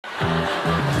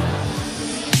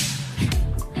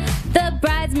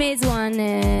Bridesmaids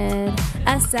wanted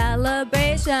a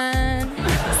celebration.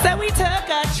 So we took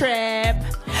a trip,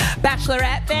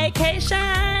 bachelorette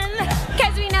vacation.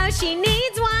 Cause we know she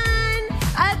needs one,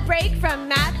 a break from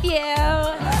Matthew.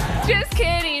 Just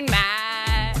kidding,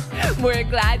 Matt. We're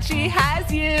glad she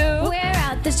has you. We're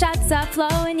out, the shots are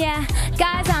flowing, yeah.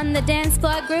 Guys on the dance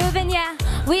floor grooving, yeah.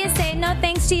 We say no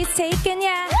thanks, she's taken,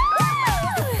 yeah.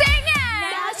 Sing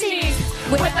it! Now she's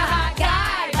with a hot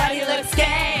guy, but he looks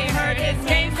gay. Heard his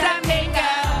name's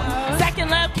Domingo. Second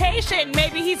location,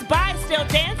 maybe he's bi, still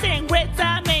dancing with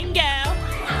Domingo.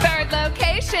 Third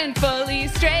location, fully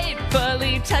straight,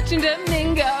 fully touching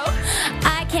Domingo.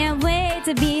 I can't wait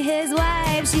to be his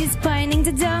wife. She's pointing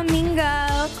to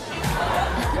Domingo.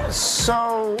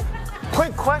 So,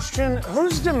 quick question,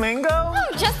 who's Domingo?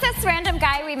 Oh, just this random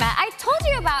guy we met. I told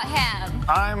you about him.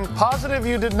 I'm positive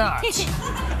you did not.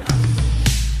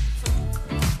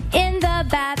 In the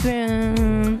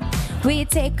bathroom, we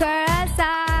take her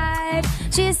aside.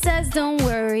 She says, don't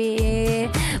worry,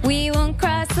 we won't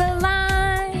cross the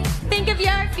line. Think of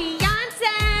your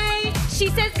fiance. She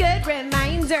says, good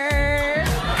reminder.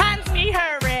 Hands me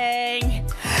her ring,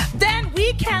 then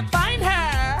we can't find her.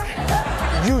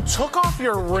 You took off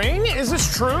your ring? Is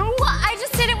this true? Well, I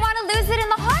just didn't want to lose it in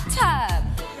the hot tub.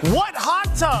 What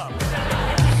hot tub?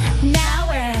 Now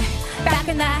we're back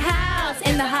in the house,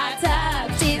 in the hot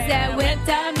tub. She's there with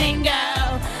Domingo.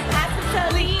 Ask her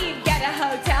to leave, get a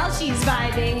hotel. She's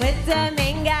vibing with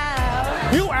Domingo.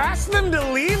 You asked them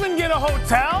to leave and get a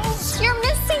hotel? You're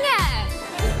missing it.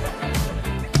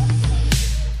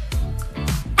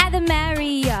 At the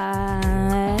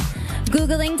Marriott,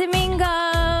 Googling Domingo.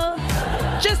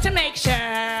 Just to make sure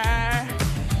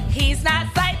he's not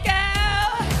psycho.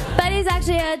 But he's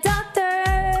actually a doctor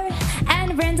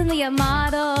and randomly a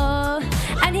model.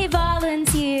 And he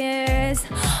volunteers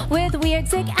with weird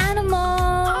sick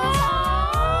animals.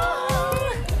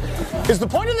 Is the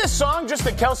point of this song just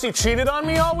that Kelsey cheated on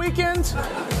me all weekend?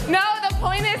 No, the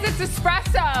point is it's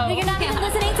Espresso. But you're not even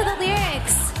listening to the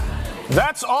lyrics.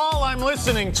 That's all I'm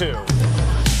listening to.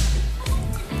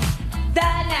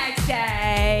 The next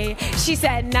day, she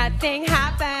said nothing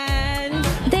happened.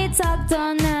 They talked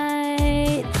all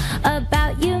night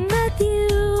about you, Matthew.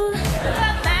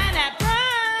 But then at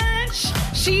brunch,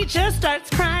 she just starts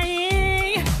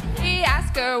crying. We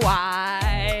ask her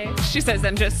why. She says,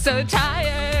 I'm just so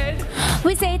tired.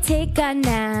 We say take a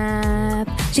nap.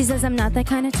 She says I'm not that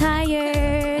kind of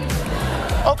tired.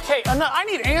 Okay, I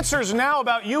need answers now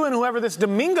about you and whoever this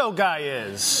Domingo guy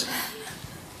is.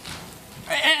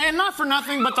 And not for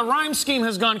nothing, but the rhyme scheme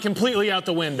has gone completely out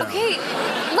the window. Hey,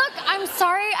 look, I'm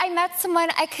sorry I met someone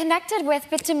I connected with,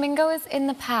 but Domingo is in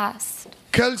the past.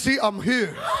 Kelsey, I'm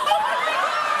here.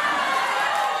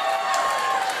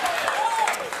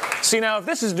 See, now, if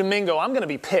this is Domingo, I'm gonna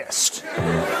be pissed.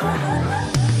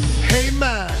 Hey,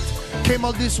 man, came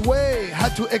all this way,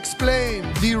 had to explain,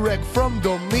 direct from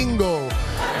Domingo.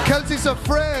 Kelsey's a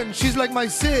friend, she's like my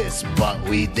sis, but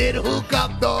we did hook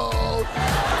up though.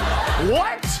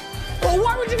 What? Well,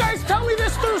 why would you guys tell me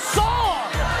this through song?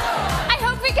 I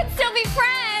hope we can still be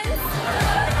friends.